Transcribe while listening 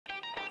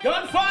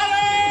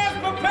Gunfighters,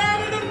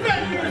 prepare to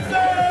defend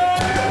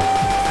yourselves!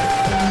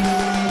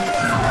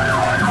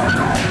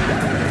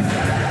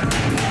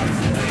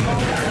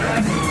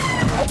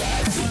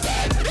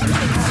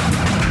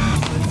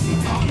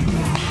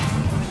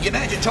 You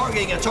imagine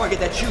targeting a target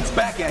that shoots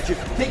back at you.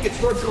 Think it's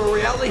virtual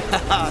reality?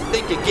 Haha,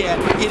 think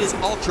again. It is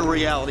ultra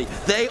reality.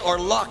 They are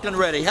locked and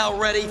ready. How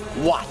ready?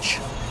 Watch.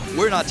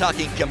 We're not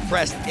talking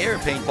compressed air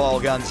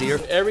paintball guns here.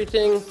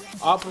 Everything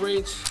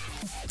operates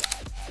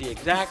the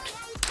exact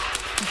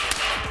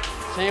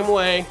same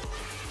way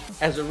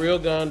as a real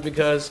gun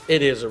because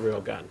it is a real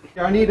gun.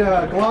 I need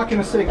a Glock and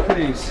a SIG,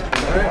 please.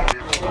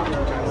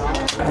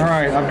 All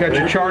right, I've got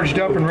you charged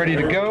up and ready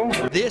to go.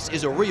 This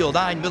is a real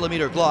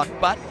 9mm Glock,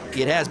 but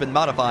it has been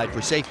modified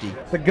for safety.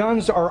 The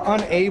guns are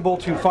unable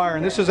to fire,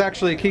 and this is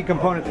actually a key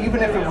component.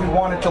 Even if we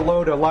wanted to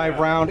load a live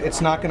round,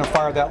 it's not going to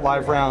fire that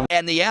live round.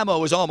 And the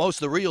ammo is almost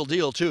the real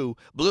deal, too.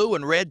 Blue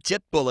and red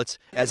tipped bullets,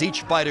 as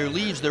each fighter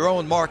leaves their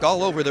own mark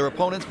all over their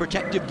opponent's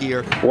protective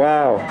gear.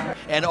 Wow.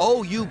 And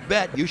oh, you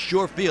bet, you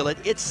sure feel it.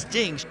 It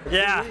stings.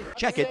 Yeah.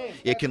 Check it.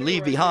 It can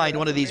leave behind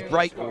one of these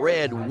bright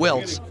red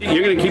welts.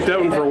 You're going to keep that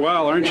one for a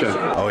while, aren't you?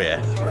 Oh,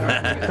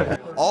 yeah.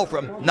 All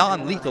from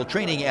non-lethal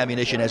training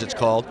ammunition, as it's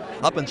called,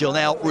 up until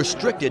now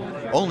restricted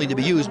only to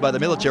be used by the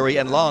military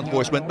and law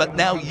enforcement, but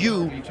now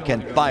you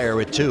can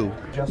fire it too.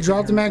 You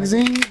drop the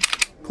magazine,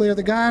 clear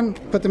the gun,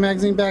 put the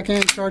magazine back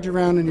in, charge your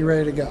round, and you're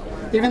ready to go.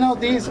 Even though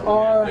these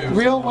are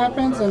real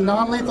weapons and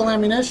non-lethal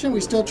ammunition, we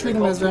still treat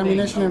them as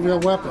ammunition and real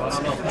weapons.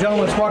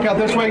 Gentlemen, let's walk out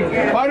this way.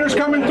 Fighters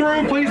coming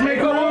through, please make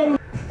room.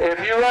 If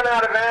you run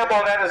out of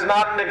ammo, that is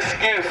not an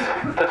excuse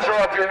to throw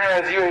up your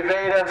hands. You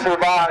evade and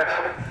survive.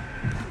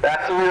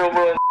 That's the real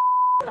world.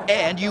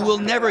 And you will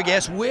never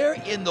guess where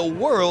in the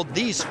world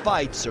these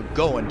fights are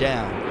going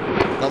down.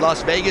 The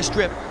Las Vegas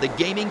Strip, the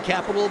gaming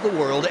capital of the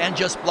world, and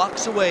just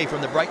blocks away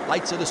from the bright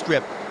lights of the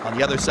Strip. On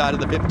the other side of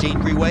the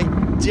 15 freeway,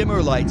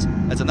 dimmer lights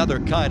as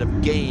another kind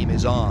of game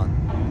is on.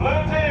 Blue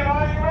team,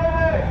 are you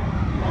ready?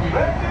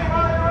 Blue team,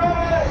 are you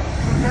ready?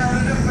 Prepare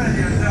to defend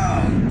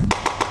yourself.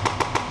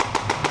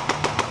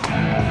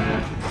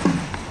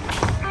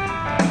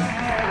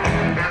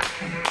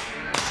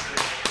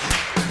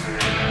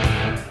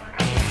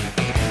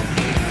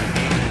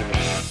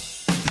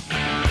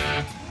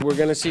 We're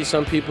going to see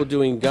some people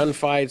doing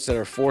gunfights that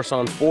are force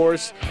on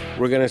force.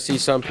 We're going to see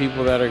some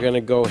people that are going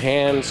to go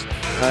hands.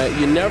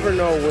 You never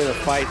know when a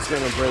fight's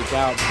going to break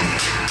out.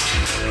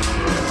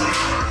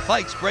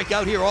 Fights break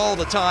out here all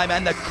the time,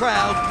 and the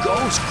crowd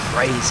goes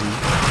crazy.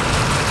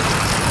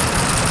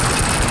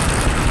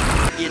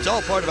 It's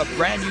all part of a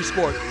brand new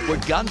sport where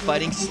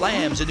gunfighting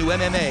slams into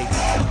MMA.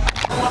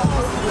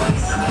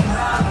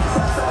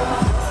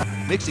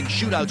 Mixing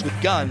shootouts with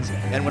guns,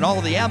 and when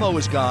all the ammo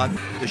is gone,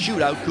 the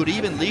shootout could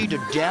even lead to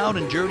down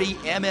and dirty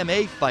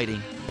MMA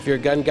fighting. If you're a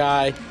gun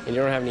guy and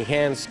you don't have any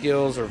hand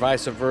skills or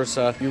vice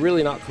versa, you're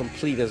really not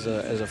complete as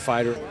a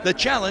fighter. The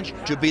challenge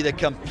to be the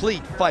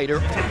complete fighter.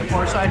 Hit the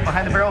far side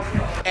behind the barrel.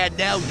 And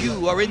now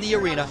you are in the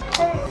arena.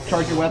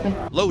 Charge your weapon.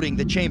 Loading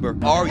the chamber.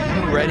 Are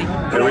you ready?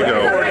 Here we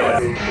go.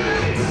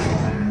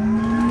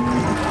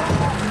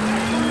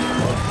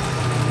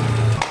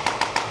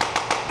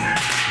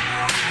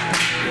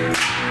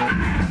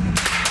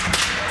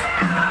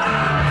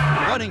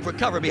 Running for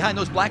cover behind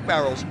those black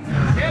barrels.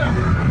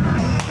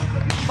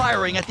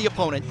 Firing at the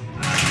opponent.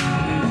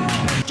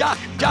 Duck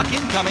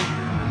incoming.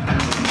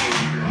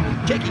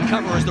 Taking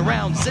cover as the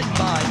rounds zing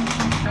by.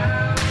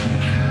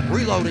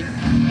 Reloading.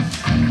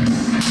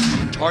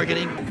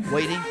 Targeting,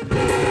 waiting.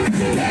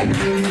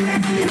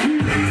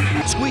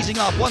 Squeezing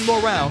off one more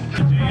round.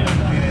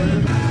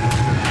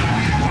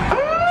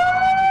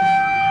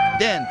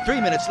 Then,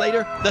 3 minutes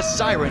later, the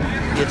siren.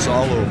 It's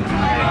all over.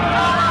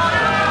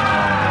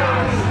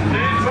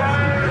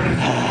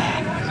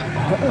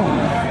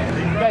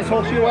 You guys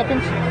hold your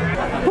weapons?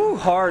 Whew,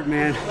 hard,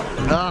 man.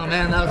 Oh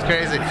man, that was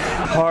crazy.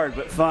 Hard,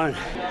 but fun.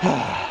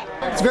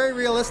 It's very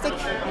realistic.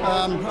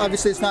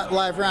 Obviously, it's not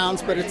live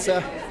rounds, but it's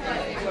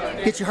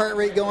gets your heart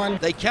rate going.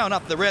 They count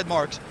up the red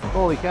marks.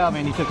 Holy cow,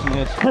 man, he took some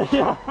hits.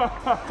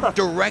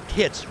 Direct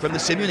hits from the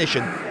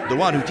simunition. The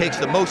one who takes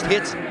the most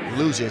hits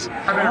loses. Blue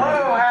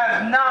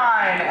has 9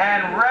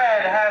 and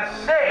red has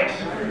 6.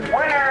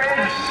 Winner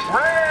is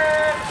red.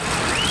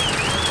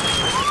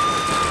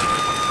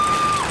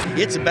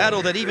 It's a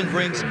battle that even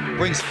brings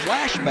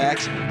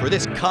flashbacks for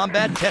this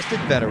combat-tested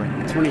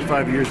veteran.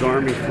 25 years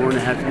Army,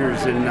 4.5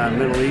 years in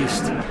Middle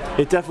East.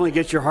 It definitely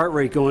gets your heart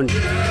rate going.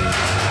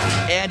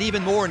 And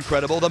even more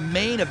incredible, the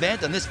main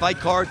event on this fight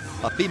card,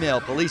 a female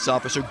police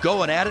officer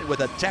going at it with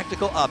a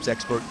tactical ops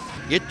expert.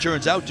 It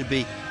turns out to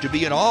be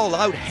an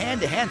all-out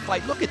hand-to-hand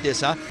fight. Look at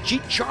this, huh? She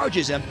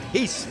charges him,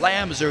 he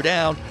slams her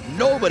down.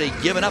 Nobody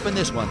giving up in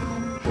this one.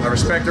 I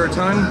respect her a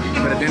ton,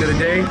 but at the end of the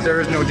day,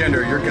 there is no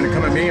gender. You're going to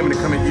come at me, I'm going to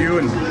come at you,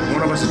 and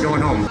one of us is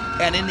going home.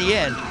 And in the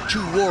end,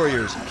 two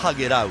warriors hug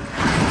it out.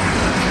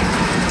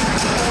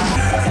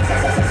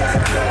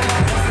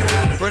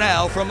 For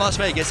now, from Las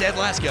Vegas, Ed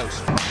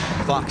Laskos,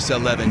 Fox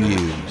 11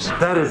 News.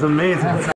 That is amazing.